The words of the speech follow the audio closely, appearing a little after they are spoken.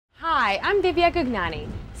Hi, I'm Divya Gugnani.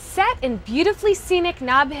 Set in beautifully scenic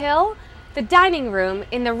Nob Hill, the dining room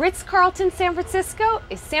in the Ritz-Carlton San Francisco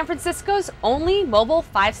is San Francisco's only mobile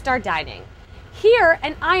 5-star dining. Here,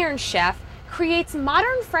 an Iron Chef creates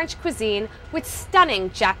modern French cuisine with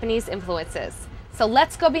stunning Japanese influences. So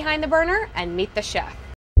let's go behind the burner and meet the chef.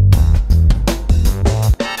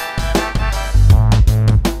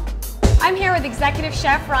 I'm here with Executive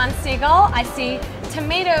Chef Ron Siegel. I see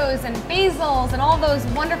tomatoes and basils and all those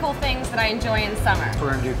wonderful things that I enjoy in summer.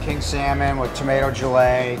 We're gonna do king salmon with tomato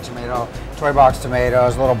gelée, toy box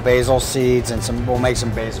tomatoes, little basil seeds, and we'll make some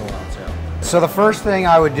basil oil too. So the first thing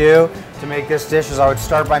I would do to make this dish is I would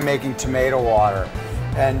start by making tomato water.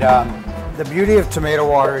 And the beauty of tomato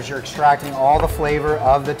water is you're extracting all the flavor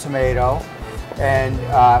of the tomato, and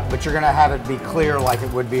but you're gonna have it be clear like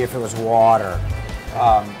it would be if it was water.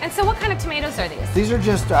 And so what kind of tomatoes are these? These are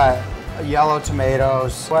just yellow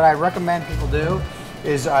tomatoes. What I recommend people do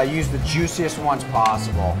is use the juiciest ones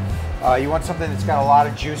possible. You want something that's got a lot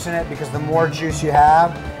of juice in it, because the more juice you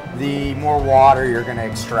have, the more water you're going to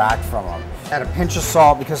extract from them. Add a pinch of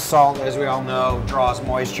salt, because salt, as we all know, draws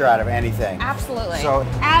moisture out of anything. Absolutely. So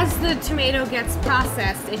as the tomato gets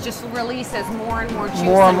processed, it just releases more and more juice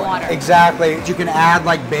and water. Exactly. You can add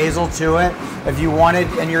like basil to it if you wanted,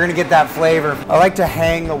 and you're going to get that flavor. I like to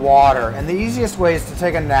hang the water, and the easiest way is to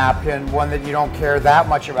take a napkin, one that you don't care that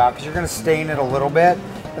much about, because you're going to stain it a little bit,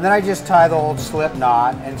 and then I just tie the old slip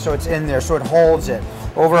knot, and so it's in there, so it holds it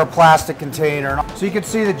over a plastic container. So you can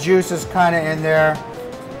see the juice is kind of in there,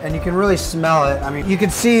 and you can really smell it. I mean, you can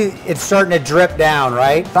see it's starting to drip down,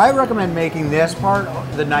 right? I recommend making this part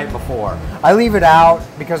the night before. I leave it out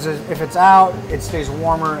because if it's out, it stays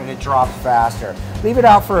warmer and it drops faster. Leave it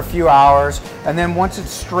out for a few hours, and then once it's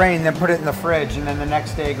strained, then put it in the fridge, and then the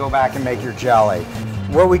next day go back and make your jelly.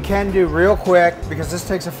 What we can do real quick, because this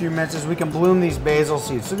takes a few minutes, is we can bloom these basil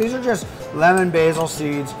seeds. So these are just lemon basil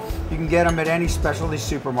seeds. You can get them at any specialty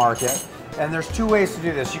supermarket. And there's two ways to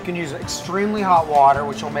do this. You can use extremely hot water,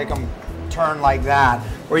 which will make them turn like that,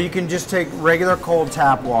 or you can just take regular cold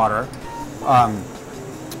tap water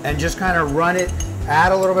and just kind of run it,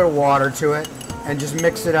 add a little bit of water to it, and just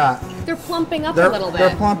mix it up. They're plumping up a little bit.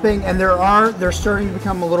 They're plumping, and they're starting to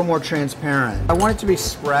become a little more transparent. I want it to be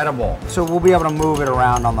spreadable, so we'll be able to move it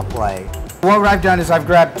around on the plate. What I've done is I've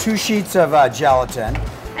grabbed 2 sheets of gelatin.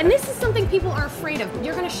 And this is something people are afraid of.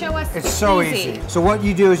 You're going to show us. It's so easy. So what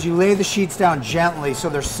you do is you lay the sheets down gently so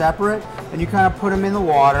they're separate, and you kind of put them in the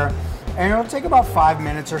water, and it'll take about 5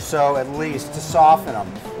 minutes or so at least to soften them.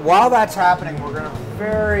 While that's happening, we're going to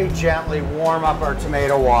very gently warm up our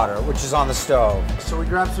tomato water, which is on the stove. So we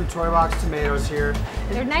grabbed some toy box tomatoes here.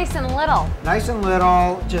 They're nice and little. Nice and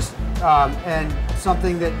little, just and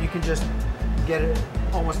something that you can just get at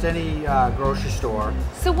almost any grocery store.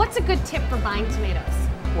 So what's a good tip for buying tomatoes?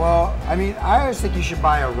 Well, I mean, I always think you should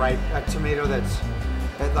buy a tomato that's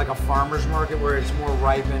at like a farmer's market, where it's more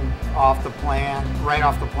ripened off the plant, right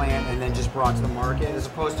off the plant, and then just brought to the market, as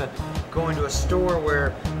opposed to going to a store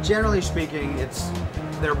where, generally speaking,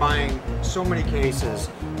 they're buying so many cases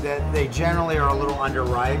that they generally are a little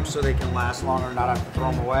underripe, so they can last longer and not have to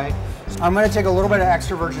throw them away. So I'm going to take a little bit of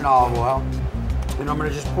extra virgin olive oil, and I'm going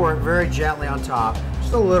to just pour it very gently on top,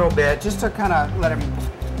 just a little bit, just to kind of let it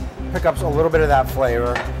pick up a little bit of that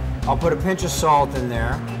flavor. I'll put a pinch of salt in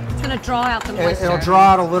there. It's going to draw out the moisture. It'll draw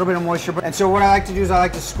out a little bit of moisture. And so what I like to do is I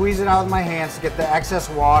like to squeeze it out with my hands to get the excess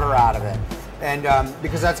water out of it. And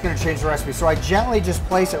because that's going to change the recipe. So I gently just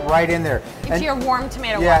place it right in there. Into your warm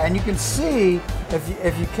tomato water. Yeah, and you can see,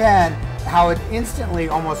 if you can, how it instantly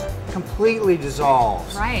almost completely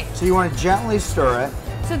dissolves. Right. So you want to gently stir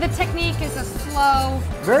it. So the technique is a slow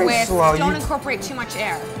Very whisk. slow. Don't incorporate too much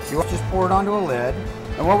air. You just pour it onto a lid.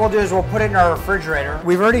 And what we'll do is we'll put it in our refrigerator.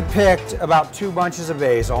 We've already picked about 2 bunches of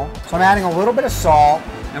basil. So I'm adding a little bit of salt.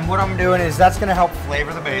 And what I'm doing is that's going to help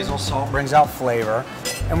flavor the basil. Salt brings out flavor.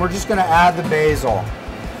 And we're just going to add the basil.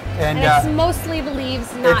 And it's mostly the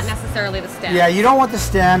leaves, not necessarily the stems. Yeah, you don't want the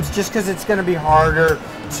stems, just because it's going to be harder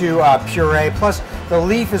to puree. Plus, the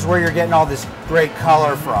leaf is where you're getting all this great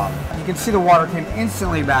color from. You can see the water came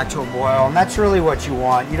instantly back to a boil, and that's really what you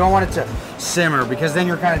want. You don't want it to simmer, because then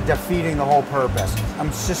you're kind of defeating the whole purpose. I'm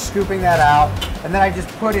just scooping that out, and then I just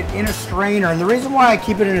put it in a strainer. And the reason why I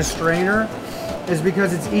keep it in a strainer is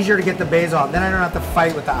because it's easier to get the basil out. Then I don't have to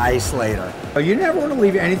fight with the ice later. You never want to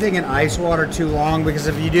leave anything in ice water too long, because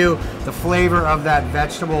if you do, the flavor of that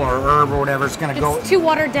vegetable or herb or whatever is going to go. It's too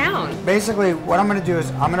watered down. Basically, what I'm going to do is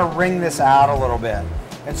I'm going to wring this out a little bit.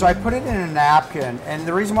 And so I put it in a napkin, and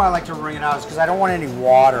the reason why I like to wring it out is because I don't want any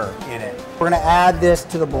water in it. We're going to add this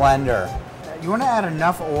to the blender. You want to add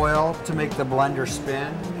enough oil to make the blender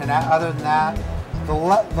spin, and other than that,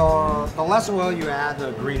 the less oil you add,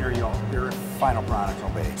 the greener your final product will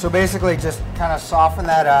be. So basically just kind of soften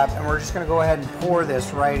that up, and we're just gonna go ahead and pour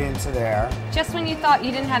this right into there. Just when you thought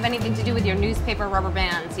you didn't have anything to do with your newspaper rubber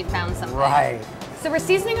bands, you found something. Right. So we're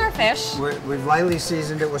seasoning our fish. We've lightly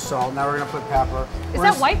seasoned it with salt. Now we're gonna put pepper. Is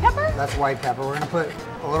that white pepper? That's white pepper. We're gonna put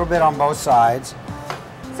a little bit on both sides.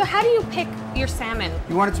 So how do you pick your salmon?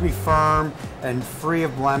 You want it to be firm and free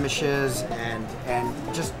of blemishes and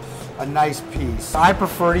just a nice piece. I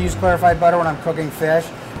prefer to use clarified butter when I'm cooking fish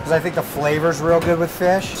because I think the flavor's real good with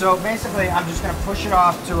fish. So basically I'm just gonna push it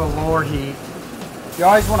off to a lower heat. You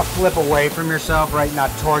always wanna flip away from yourself, right? Not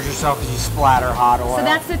towards yourself because you splatter hot oil. So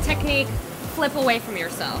that's the technique, flip away from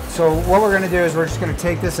yourself. So what we're gonna do is we're just gonna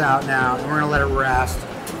take this out now and we're gonna let it rest.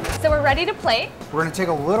 So we're ready to plate. We're gonna take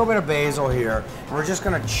a little bit of basil here, and we're just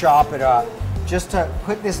gonna chop it up, just to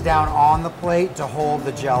put this down on the plate to hold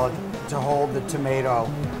the gelatin, to hold the tomato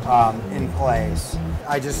in place.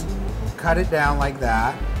 I just cut it down like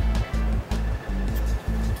that,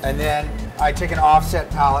 and then I take an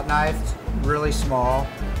offset palette knife, really small,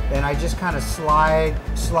 and I just kind of slide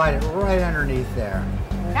it right underneath there.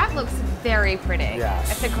 That looks very pretty.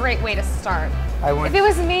 Yes. It's a great way to start. If it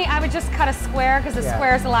was me, I would just cut a square because a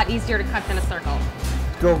square is a lot easier to cut than a circle.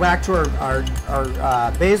 Go back to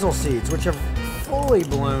our basil seeds, which have fully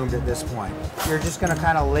bloomed at this point. You're just gonna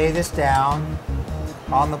kind of lay this down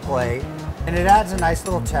on the plate, and it adds a nice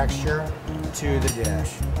little texture to the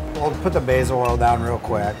dish. We'll put the basil oil down real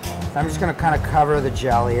quick. I'm just gonna kind of cover the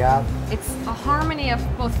jelly up. It's a harmony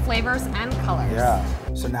of both flavors and colors. Yeah.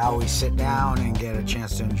 So now we sit down and get a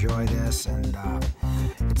chance to enjoy this, and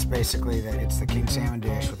it's basically it's the king salmon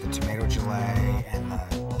dish with the tomato gelée and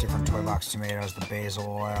the different toy box tomatoes, the basil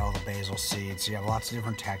oil, the basil seeds. So you have lots of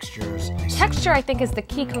different textures. Texture, I think, is the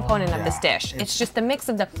key component of this dish. It's just the mix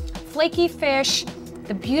of the flaky fish,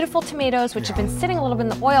 the beautiful tomatoes, which have been sitting a little bit in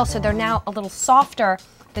the oil, so they're now a little softer,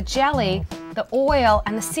 the jelly, the oil,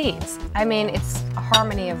 and the seeds. I mean, it's a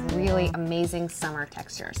harmony of really amazing summer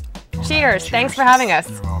textures. Cheers. Thanks for having us.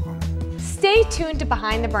 You're welcome. Stay tuned to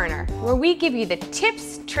Behind the Burner, where we give you the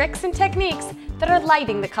tips, tricks, and techniques that are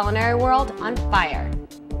lighting the culinary world on fire.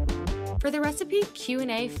 For the recipe,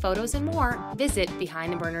 Q&A, photos, and more, visit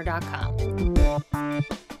behindtheburner.com.